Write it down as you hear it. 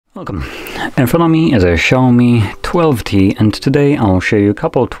Welcome. In front of me is a Xiaomi 12T, and today I'll show you a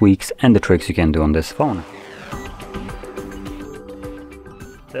couple tweaks and the tricks you can do on this phone.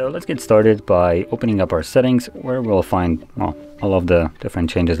 So let's get started by opening up our settings, where we'll find, well, all of the different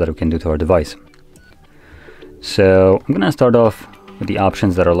changes that we can do to our device. So I'm gonna start off with the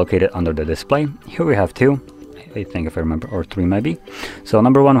options that are located under the display. Here we have two, I think, if I remember, or three maybe. So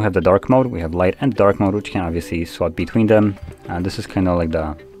number one, we have the dark mode. We have light and dark mode, which can obviously swap between them. And this is kind of like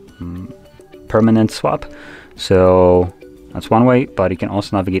the permanent swap. So that's one way, but you can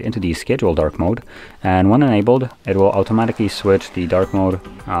also navigate into the schedule dark mode. And when enabled, it will automatically switch the dark mode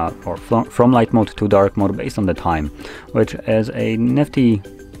from light mode to dark mode based on the time, which is a nifty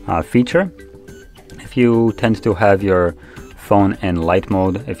feature. If you tend to have your phone in light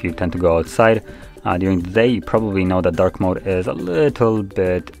mode, if you tend to go outside during the day, you probably know that dark mode is a little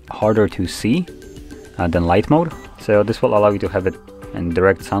bit harder to see than light mode. So this will allow you to have it in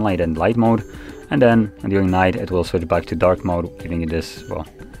direct sunlight and light mode, and then during night it will switch back to dark mode, giving you this, well,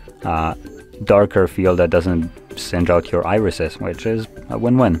 darker feel that doesn't singe out your irises, which is a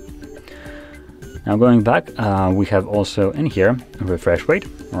win-win. Now going back, we have also in here a refresh rate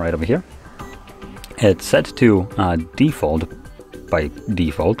right over here. It's set to default by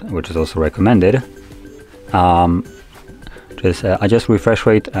default, which is also recommended. Adjust refresh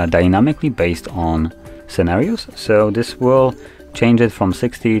rate dynamically based on scenarios. So this will change it from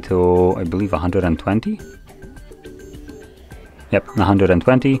 60 to, I believe, 120. Yep,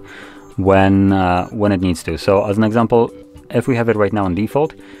 120 when it needs to. So as an example, if we have it right now on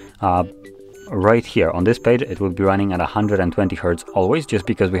default, right here on this page, it will be running at 120 Hertz always, just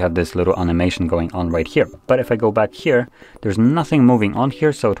because we have this little animation going on right here. But if I go back here, there's nothing moving on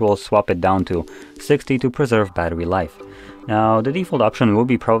here, so it will swap it down to 60 to preserve battery life. Now, the default option will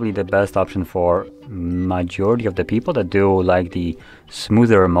be probably the best option for majority of the people that do like the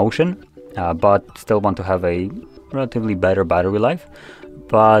smoother motion, but still want to have a relatively better battery life.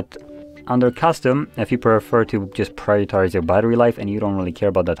 But under custom, if you prefer to just prioritize your battery life and you don't really care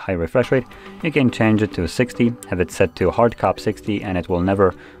about that high refresh rate, you can change it to 60, have it set to hard cap 60, and it will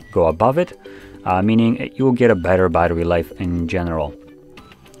never go above it, meaning you will get a better battery life in general.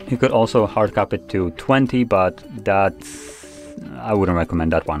 You could also hard cap it to 20, but I wouldn't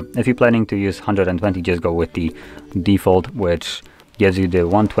recommend that one. If you're planning to use 120, just go with the default, which gives you the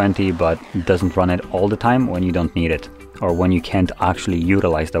 120 but doesn't run it all the time when you don't need it, or when you can't actually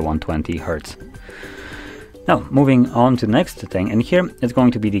utilize the 120 Hertz. Now, moving on to the next thing, and here it's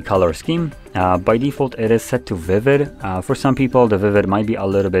going to be the color scheme. By default, it is set to vivid. For some people, the vivid might be a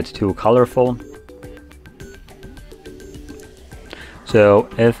little bit too colorful. So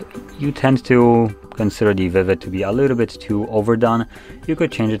if you tend to consider the vivid to be a little bit too overdone, you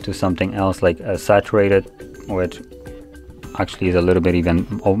could change it to something else like a saturated, which actually is a little bit even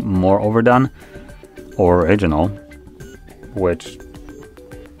more overdone, or original, which,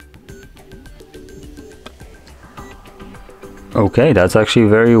 okay, that's actually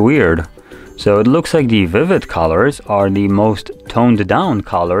very weird. So it looks like the vivid colors are the most toned down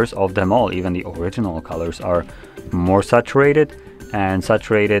colors of them all. Even the original colors are more saturated, and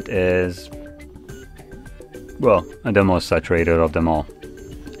saturated is, well, the most saturated of them all.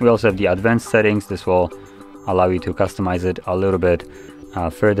 We also have the advanced settings. This will allow you to customize it a little bit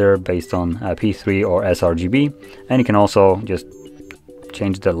further based on P3 or sRGB, and you can also just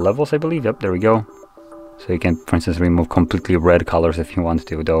change the levels, I believe. Yep, there we go. So you can, for instance, remove completely red colors if you want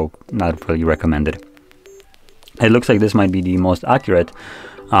to, though not really recommended. It looks like this might be the most accurate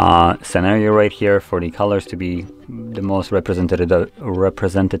scenario right here for the colors to be the most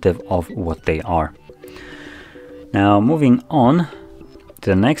representative of what they are. Now, moving on to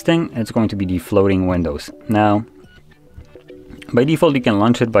the next thing, it's going to be the floating windows. Now, by default, you can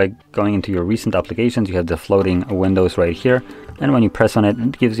launch it by going into your recent applications. You have the floating windows right here, and when you press on it,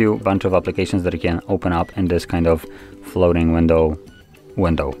 it gives you a bunch of applications that you can open up in this kind of floating window.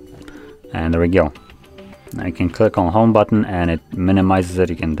 And there we go. Now you can click on home button and it minimizes it.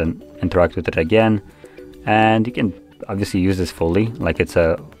 You can then interact with it again, and you can obviously use this fully like it's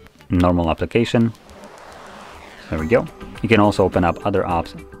a normal application. There we go. You can also open up other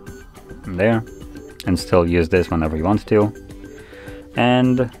apps there and still use this whenever you want to.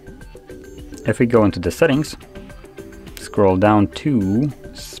 And if we go into the settings, scroll down to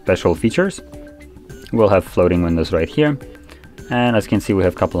special features, we'll have floating windows right here. And as you can see, we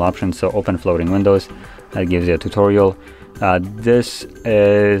have a couple options. So open floating windows, that gives you a tutorial. This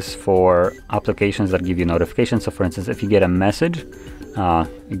is for applications that give you notifications. So for instance, if you get a message,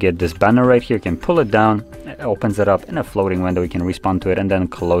 you get this banner right here, you can pull it down, it opens it up in a floating window, you can respond to it and then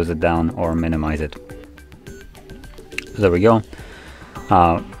close it down or minimize it. So there we go.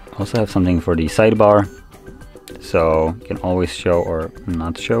 also have something for the sidebar, so you can always show or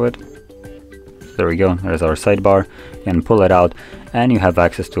not show it. There we go, there's our sidebar. You can pull it out and you have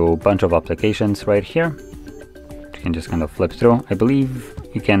access to a bunch of applications right here. You can just kind of flip through. I believe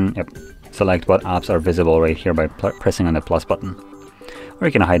you can select what apps are visible right here by pressing on the plus button. Or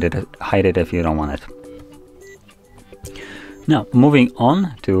you can hide it if you don't want it. Now, moving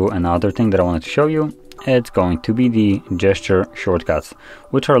on to another thing that I wanted to show you, it's going to be the gesture shortcuts,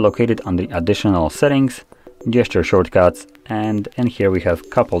 which are located on the additional settings, gesture shortcuts, and in here we have a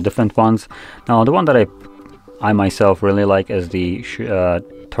couple different ones. Now, the one that I myself really like is the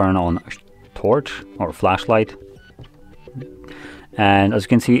turn on torch or flashlight. And as you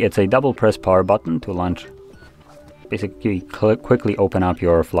can see, it's a double press power button to launch, basically quickly open up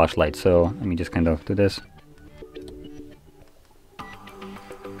your flashlight. So let me just kind of do this.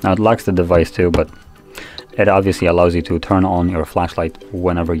 Now it locks the device too, but it obviously allows you to turn on your flashlight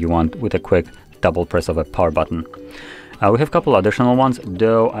whenever you want with a quick double press of a power button. We have a couple additional ones,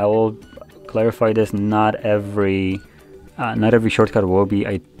 though I will clarify this, not every shortcut will be,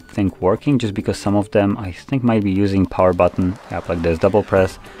 I think, working, just because some of them I think might be using power button, like this double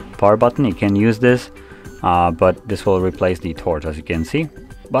press power button. You can use this, but this will replace the torch, as you can see.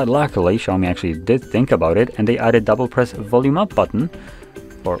 But luckily Xiaomi actually did think about it, and they added double press volume up button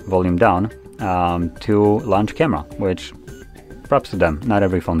or volume down to launch camera, which props to them. Not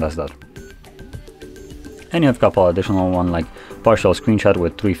every phone does that. And you have a couple additional one, like partial screenshot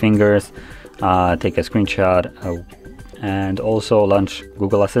with 3 fingers, take a screenshot, and also launch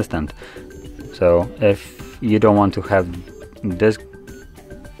Google Assistant. So if you don't want to have this,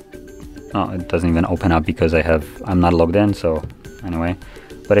 it doesn't even open up because I'm not logged in, so anyway.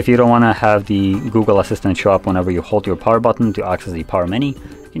 But if you don't want to have the Google Assistant show up whenever you hold your power button to access the power menu,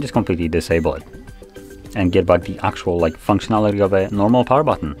 you can just completely disable it and get back the actual functionality of a normal power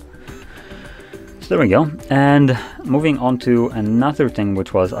button. So there we go. And moving on to another thing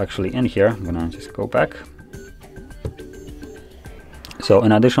which was actually in here, I'm gonna just go back. So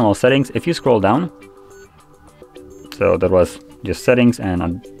in additional settings, if you scroll down, so that was just settings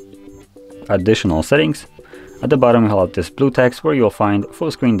and additional settings. At the bottom, you'll have this blue text where you'll find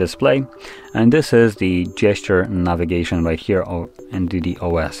full screen display, and this is the gesture navigation right here into the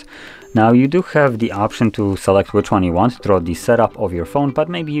OS. Now you do have the option to select which one you want throughout the setup of your phone, but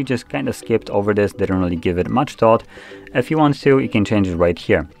maybe you just kind of skipped over this, didn't really give it much thought. If you want to, you can change it right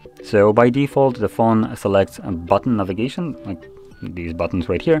here. So by default, the phone selects a button navigation, like these buttons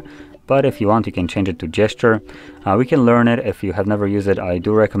right here. But if you want, you can change it to gesture. We can learn it. If you have never used it, I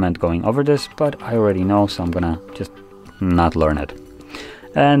do recommend going over this, but I already know, so I'm gonna just not learn it.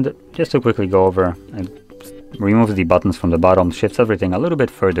 And just to quickly go over, it removes the buttons from the bottom, shifts everything a little bit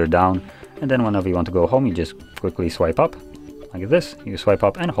further down, and then whenever you want to go home, you just quickly swipe up like this. You swipe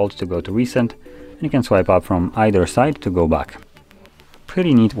up and hold to go to recent, and you can swipe up from either side to go back.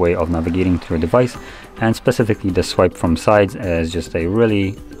 Pretty neat way of navigating through a device, and specifically the swipe from sides is just a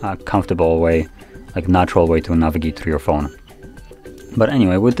really comfortable way, natural way to navigate through your phone. But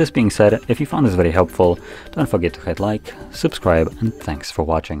anyway, with this being said, if you found this very helpful, don't forget to hit like, subscribe, and thanks for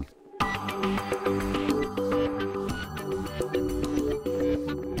watching.